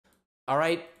All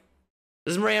right?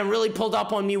 This man really pulled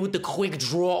up on me with the quick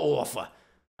draw offer.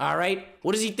 All right?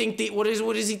 What does he think? What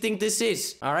does he think this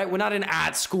is? All right? We're not in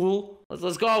art school.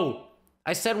 Let's go.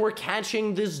 I said we're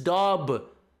catching this dub.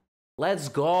 Let's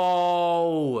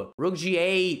go. Rook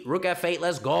G8, Rook F8,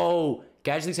 let's go.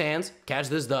 Catch these hands, catch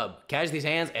this dub. Catch these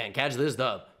hands and catch this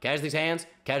dub. Catch these hands,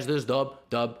 catch this dub.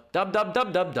 Dub, dub, dub,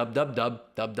 dub, dub, dub, dub,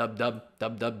 dub, dub, dub, dub,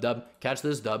 dub, dub, dub. Catch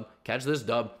this dub, catch this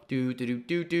dub. Do, do,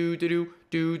 do, do, do, do,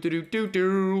 do, do, do,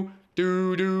 do.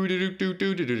 Do do do do do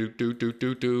do do do do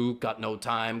do do. Got no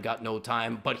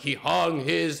time, but he hung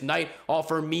his knight.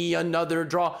 Offer me another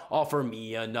draw. Offer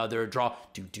me another draw.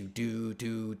 Do do do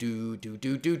do do do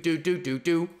do do do do do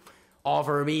do.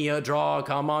 Offer me a draw.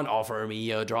 Come on, offer me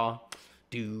a draw.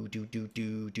 Do do do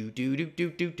do do do do do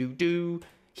do do do.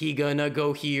 He gonna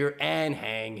go here and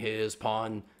hang his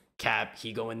pawn. Cap.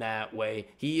 He going that way.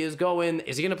 He is going.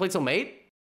 Is he gonna play till mate?